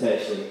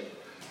visitation.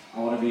 I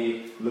want to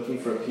be looking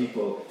for a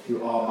people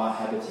who are my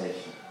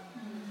habitation.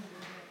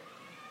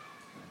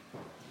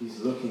 He's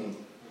looking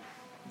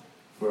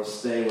for a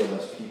stay with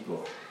us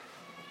people.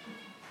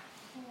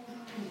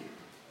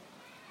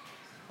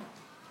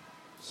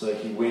 So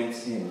he went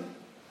in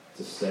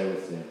to stay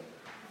with them.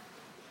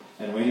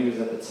 And when he was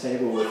at the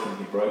table with them,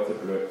 he broke the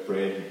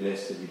bread, he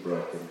blessed it, he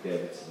broke it, he gave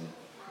it to them.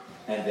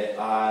 And their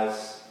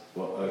eyes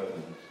were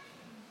opened,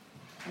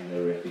 and they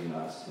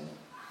recognized him.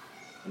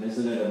 And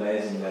isn't it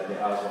amazing that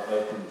their eyes were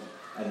opened,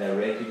 and they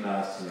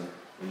recognized him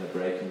in the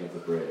breaking of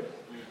the bread?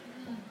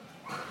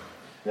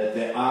 That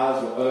their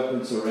eyes were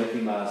open to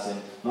recognize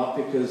him, not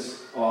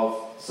because of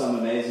some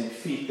amazing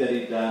feat that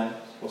he'd done,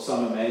 or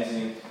some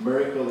amazing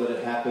miracle that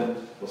had happened,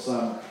 or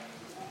some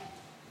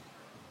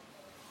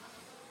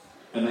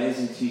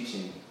amazing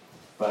teaching,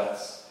 but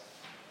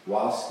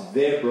whilst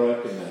their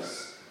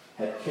brokenness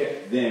had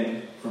kept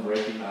them from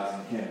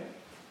recognizing him,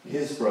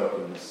 his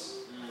brokenness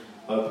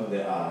opened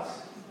their eyes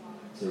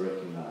to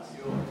recognize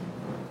him.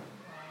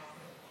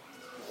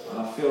 And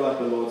I feel like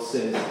the Lord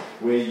says,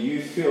 where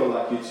you feel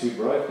like you're too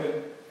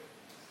broken,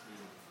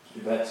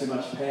 you've had too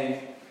much pain,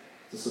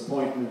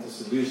 disappointment,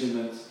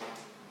 disillusionment,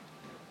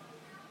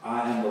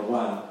 I am the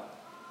one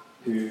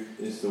who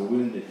is the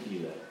wounded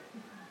healer.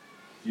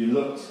 You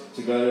looked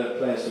to go to a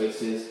place where it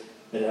says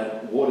it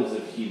had waters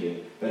of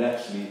healing, but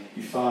actually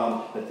you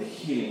found that the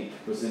healing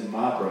was in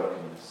my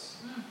brokenness,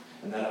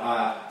 and that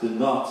I did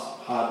not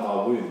hide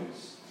my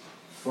wounds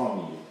from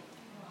you.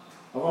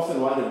 I've often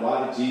wondered,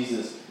 why did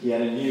Jesus, he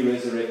had a new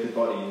resurrected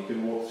body, he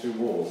could walk through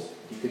walls,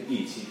 he could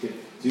eat,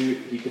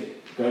 he could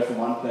go from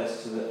one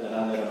place to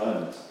another in a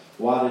moment.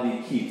 Why did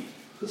he keep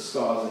the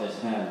scars in his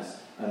hands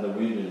and the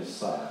wound in his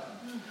side?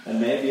 And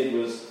maybe it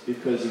was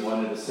because he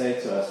wanted to say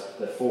to us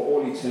that for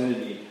all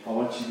eternity, I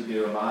want you to be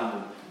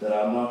reminded that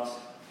I'm not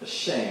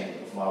ashamed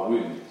of my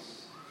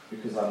wounds,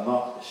 because I'm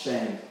not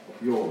ashamed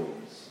of your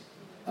wounds,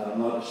 and I'm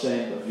not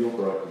ashamed of your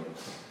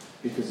brokenness.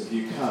 Because if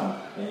you come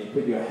and you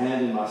put your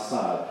hand in my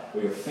side,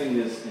 or your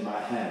fingers in my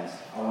hands,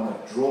 I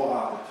want to draw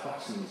out the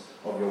toxins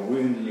of your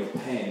wound and your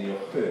pain and your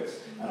hurt,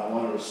 and I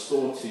want to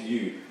restore to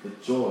you the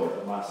joy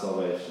of my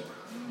salvation.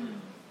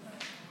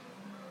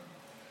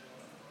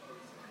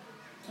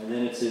 And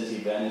then it says he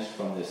vanished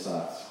from their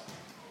sight.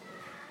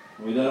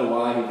 We don't know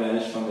why he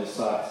vanished from their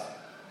sight.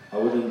 I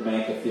wouldn't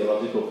make a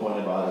theological point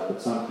about it,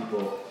 but some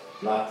people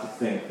like to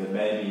think that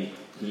maybe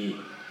he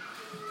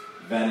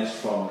vanished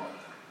from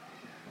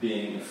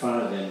being in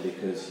front of them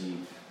because he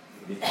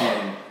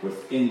became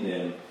within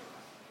them.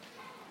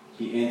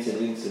 He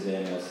entered into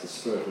them as the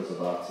Spirit was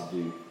about to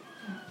do.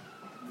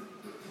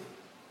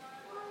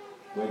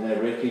 When they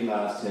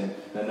recognized him,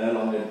 they no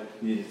longer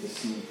needed to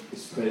see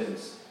his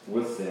presence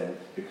with them,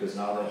 because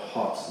now their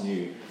hearts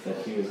knew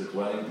that he was a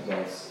dwelling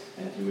place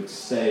and he would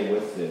stay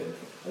with them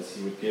as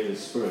he would give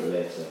his Spirit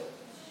later.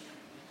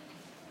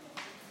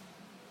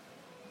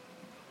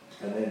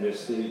 And then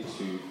verse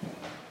 32,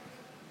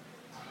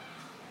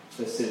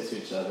 they said to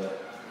each other,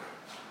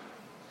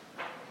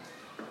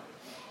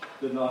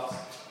 did not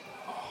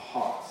our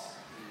hearts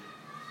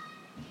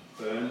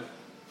burn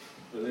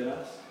within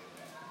us?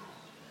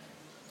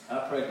 I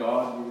pray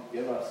God you would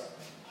give us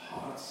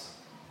hearts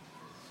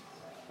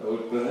that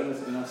would burn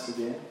within us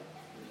again.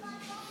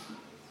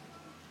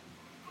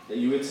 That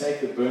you would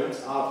take the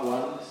burnt out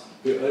ones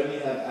who only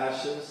have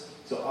ashes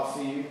to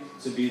offer you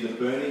to be the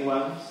burning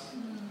ones.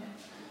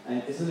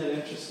 And isn't it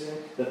interesting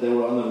that they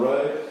were on the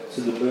road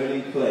to the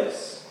burning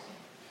place,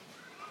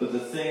 but the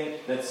thing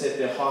that set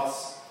their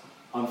hearts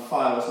on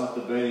fire was not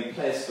the burning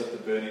place, but the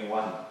burning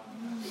one.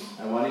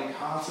 And one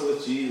encounter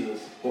with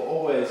Jesus will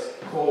always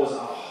cause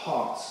our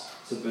hearts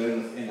to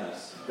burn within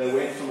us. They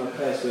went from a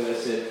place where they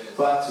said,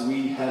 but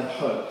we had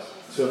hope,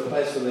 to a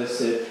place where they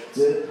said,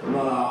 did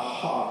not our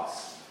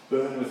hearts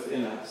burn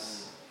within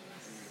us?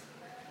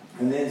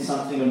 And then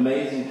something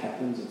amazing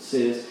happens. It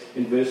says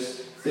in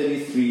verse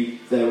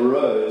 33, they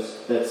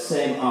rose that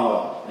same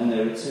hour and they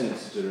returned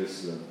to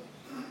Jerusalem.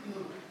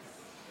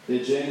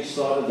 Their journey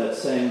started that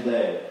same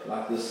day,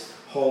 like this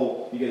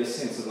whole, you get a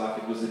sense of like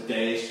it was a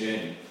day's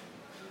journey.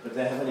 But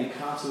they have an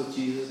encounter with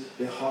Jesus,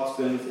 their hearts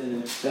burn within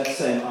them. That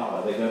same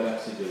hour, they go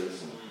back to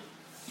Jerusalem.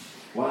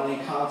 One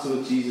encounter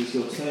with Jesus,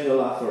 he'll turn your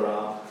life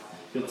around.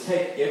 He'll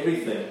take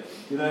everything.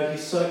 You know,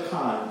 he's so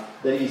kind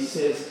that he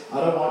says,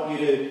 I don't want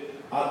you to,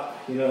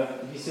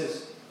 he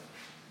says,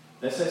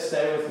 they say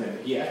stay with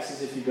him. He acts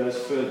as if he goes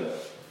further.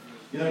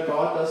 You know,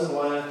 God doesn't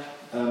want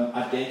to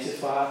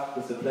identify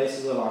with the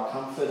places of our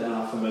comfort and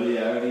our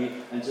familiarity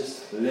and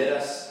just let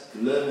us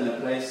live in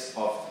a place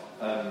of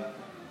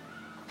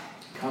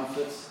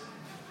comfort.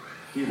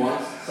 He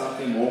wants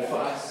something more for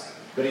us,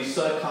 but he's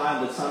so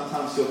kind that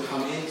sometimes he'll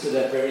come into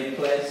that very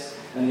place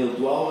and he'll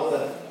dwell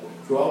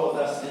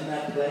with us in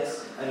that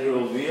place, and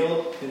he'll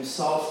reveal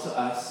himself to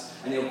us,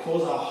 and he'll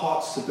cause our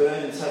hearts to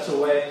burn in such a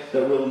way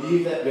that we'll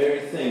leave that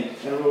very thing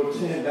and we'll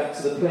return back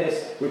to the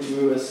place which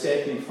we were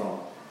escaping from.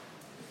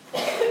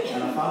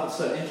 And I find it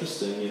so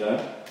interesting, you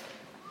know.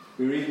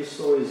 We read the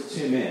stories of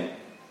two men.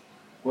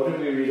 What did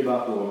we read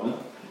about the woman?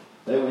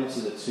 They went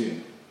to the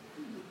tomb.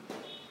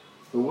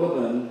 The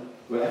women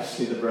were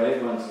actually the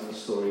brave ones in the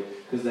story,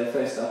 because they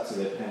faced up to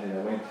their pain and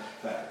they went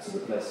back to the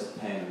place of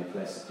pain and the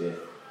place of death.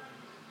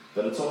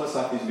 But it's almost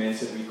like these men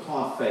said, we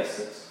can't face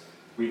it.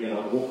 We're going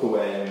to walk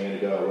away and we're going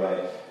to go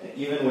away. And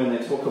even when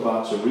they talk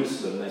about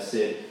Jerusalem, they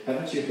said,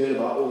 haven't you heard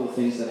about all the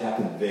things that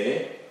happened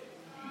there?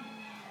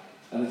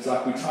 And it's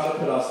like we try to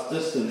put our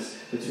distance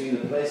between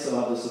the place of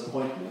our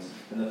disappointment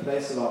and the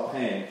place of our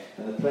pain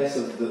and the place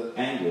of the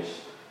anguish.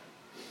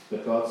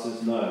 But God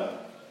says, no.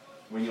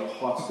 When your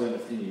heart's burned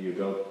within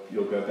you,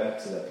 you'll go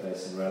back to that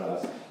place and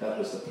realize that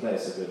was the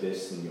place of your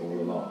destiny all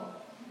along.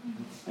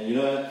 And you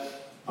know,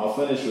 I'll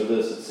finish with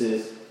this. It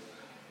says,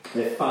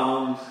 they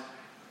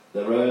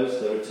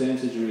returned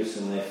to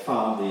Jerusalem, they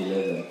found the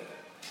 11.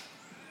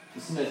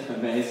 Isn't it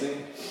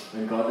amazing?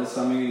 When God does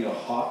something in your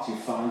heart, you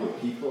find your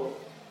people,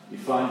 you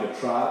find your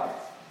tribe.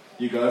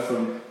 You go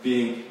from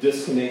being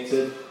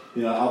disconnected,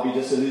 I'll be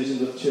disillusioned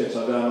with church,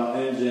 I'll go on my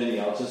own journey,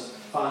 I'll just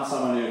find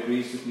someone who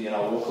agrees with me and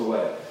I'll walk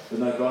away. But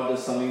no, God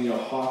does something in your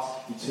heart.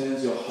 He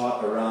turns your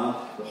heart around.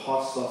 The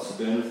heart starts to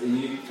burn within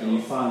you, and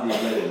you find the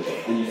 11,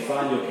 and you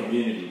find your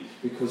community.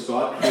 Because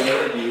God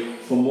created you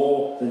for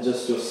more than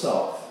just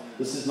yourself.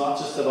 This is not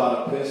just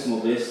about a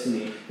personal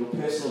destiny. Your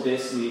personal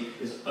destiny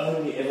is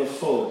only ever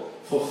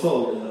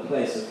fulfilled in the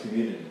place of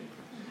community.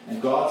 And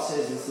God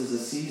says this is a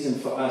season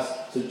for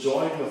us to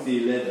join with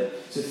the 11,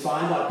 to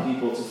find our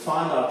people, to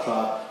find our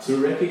tribe, to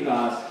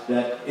recognize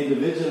that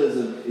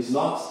individualism is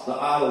not the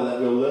idol that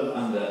we'll live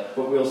under,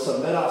 but we'll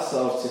submit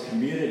ourselves to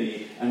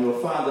community, and we'll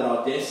find that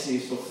our destiny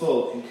is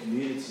fulfilled in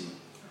community.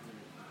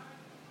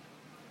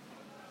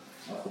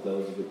 I thought that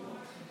was a good point.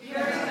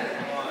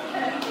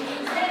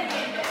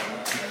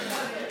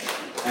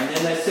 And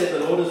then they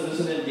said, the Lord has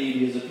risen indeed.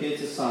 He has appeared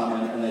to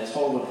Simon, and they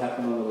told what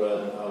happened on the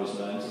road and how he was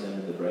known to them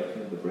in the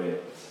breaking of the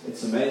bread.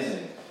 It's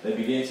amazing. They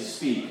began to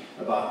speak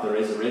about the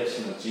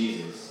resurrection of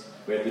Jesus.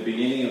 Where at the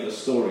beginning of the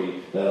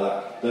story, they're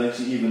like, don't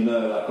you even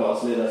know, like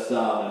God's let us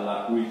down, and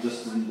like we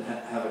just didn't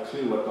have a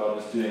clue what God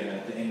was doing. And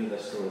at the end of their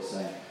story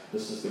saying,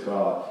 this is the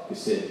God who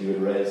said he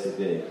would raise the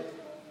dead.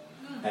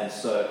 And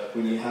so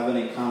when you have an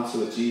encounter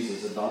with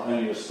Jesus, it not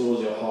only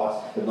restores your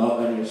heart, it not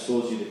only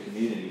restores you to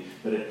community,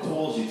 but it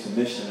calls you to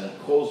mission, and it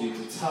calls you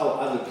to tell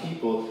other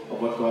people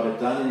of what God had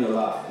done in your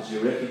life, because you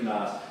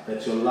recognize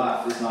that your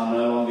life is now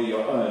no longer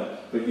your own,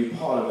 but you're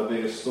part of a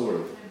bigger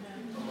story.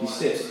 He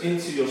steps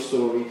into your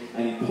story,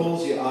 and he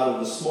pulls you out of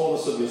the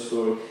smallness of your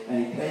story,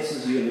 and he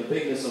places you in the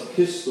bigness of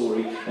his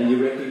story, and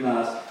you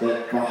recognize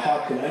that my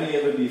heart can only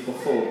ever be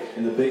fulfilled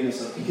in the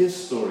bigness of his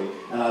story,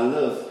 and I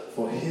live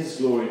for his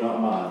glory, not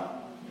mine.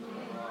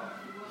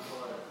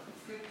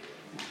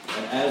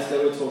 And as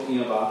they were talking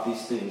about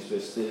these things,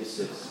 verse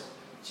 36,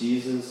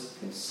 Jesus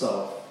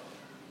himself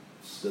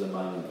stood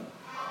among them.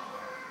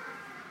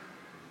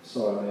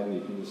 Sorry, maybe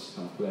you can just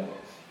come play.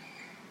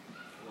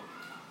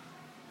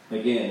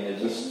 Again, they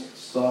just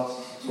start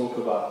to talk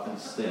about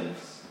these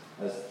things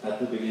as at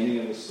the beginning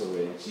of the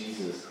story,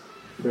 Jesus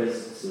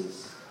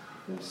presences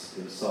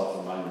himself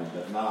among them.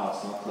 But now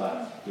it's not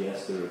like he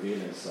has to reveal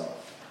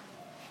himself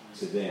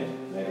to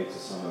them, maybe to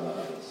some of the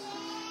others.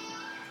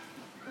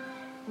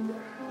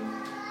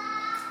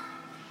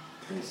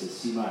 And he says,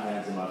 see my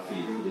hands and my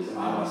feet. It is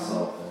I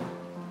myself.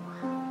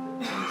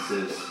 And he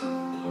says,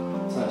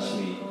 touch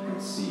me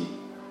and see.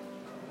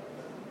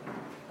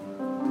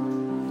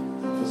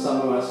 For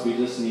some of us, we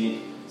just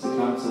need to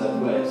come to that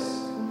place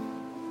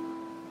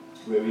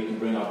where we can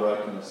bring our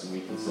brokenness and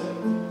we can say,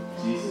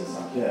 Jesus,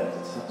 I'm here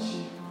to touch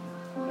you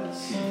and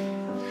see.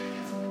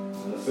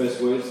 And the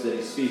first words that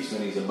he speaks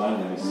when he's among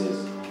them, he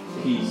says,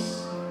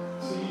 peace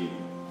to you.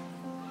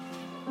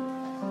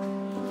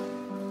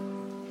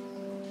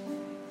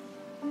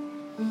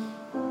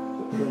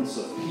 Prince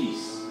of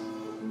Peace,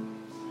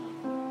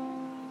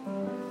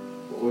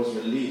 what was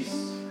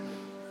released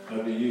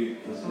over you,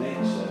 his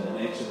nature, the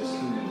nature of his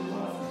kingdom is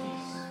one of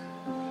peace.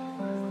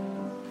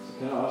 So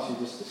can I ask you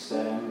just to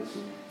stand as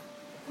we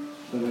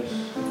finish?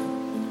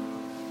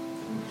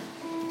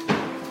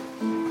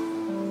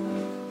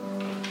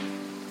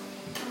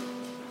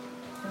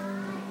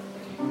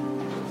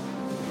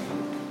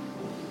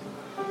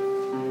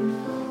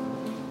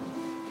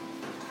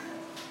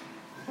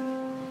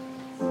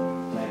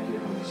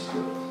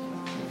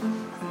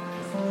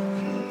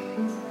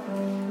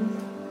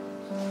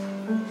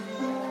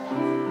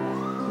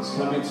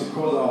 To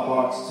cause our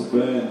hearts to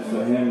burn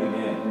for him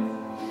again.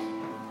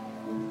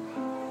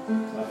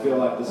 I feel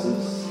like this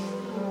is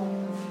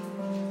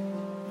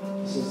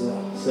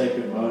a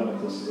sacred moment.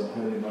 This is a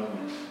holy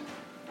moment.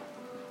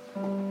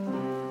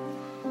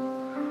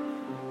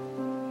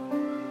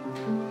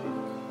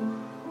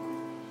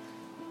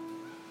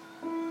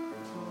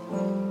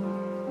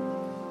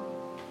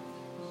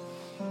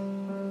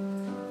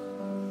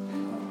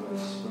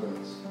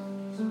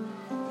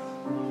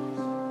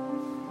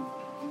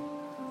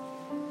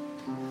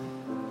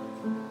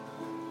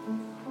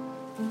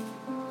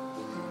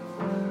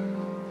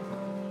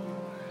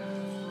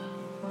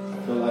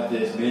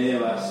 There's many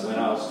of us, when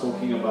I was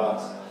talking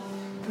about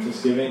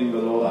just giving the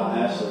Lord our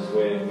ashes,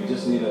 where we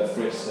just need a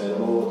fresh say,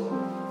 Lord,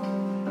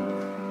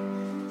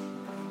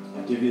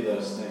 I give you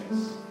those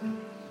things.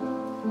 I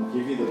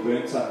give you the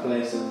burnt up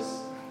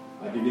places.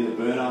 I give you the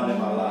burnout in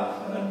my life,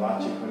 and I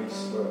invite you, Holy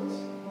Spirit,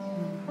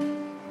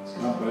 to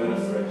come burn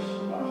afresh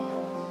in my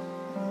heart.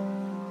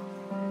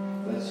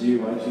 That's you.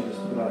 Why don't you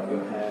just put out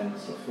your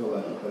hands? I feel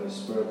like the Holy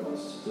Spirit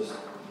wants to just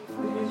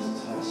begin to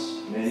touch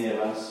many of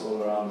us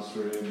all around this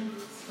room.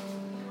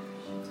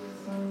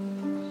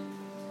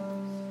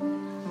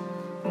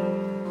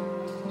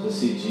 Just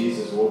see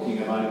Jesus walking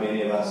among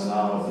many of us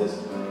now with his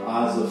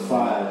eyes of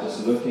fire,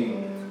 just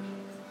looking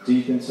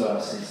deep into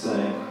us and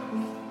saying,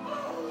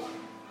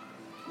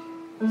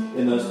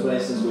 in those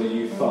places where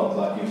you felt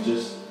like you've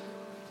just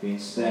been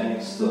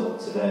standing still,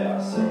 today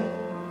I say,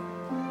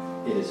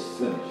 it is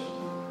finished.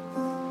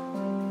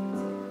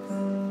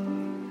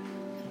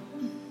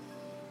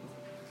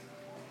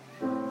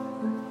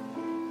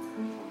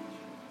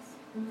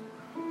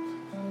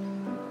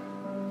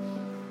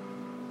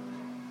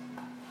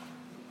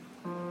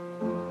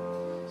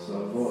 So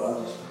Lord, I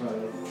just pray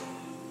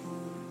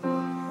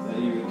that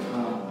you would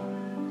come,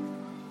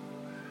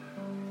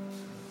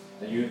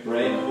 that you would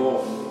break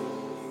off,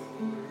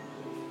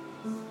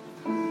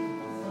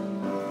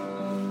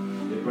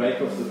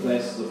 break off the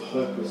places of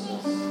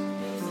hopelessness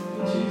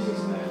in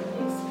Jesus' name.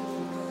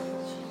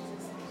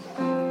 I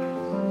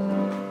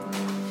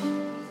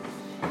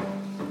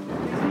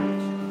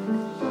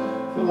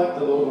feel like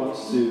the Lord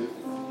wants to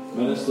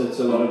minister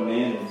to a lot of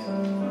men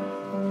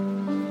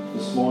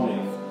this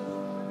morning,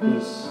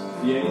 because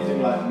if you're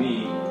anything like me,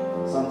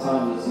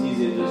 sometimes it's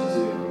easier just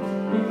to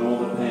ignore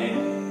the pain,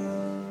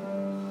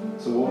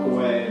 to walk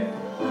away.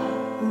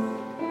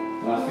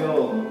 And I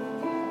feel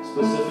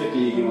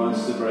specifically He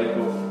wants to break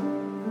off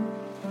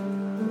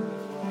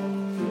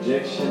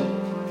rejection,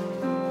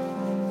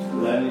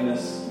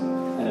 loneliness,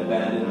 and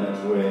abandonment,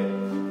 where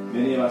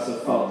many of us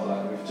have felt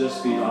like we've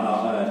just been on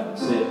our own and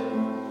said,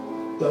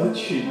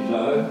 don't you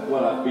know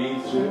what I've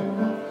been through?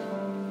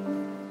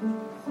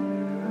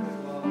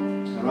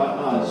 And right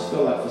now I just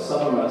feel like for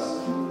some of us,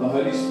 the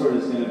Holy Spirit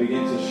is going to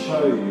begin to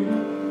show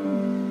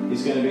you.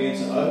 He's going to begin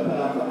to open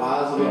up the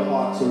eyes of your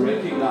heart to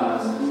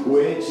recognize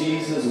where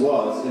Jesus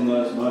was in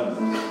those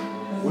moments,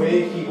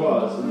 where He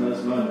was in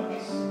those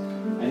moments.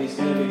 And He's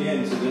going to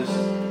begin to just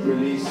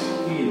release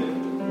healing.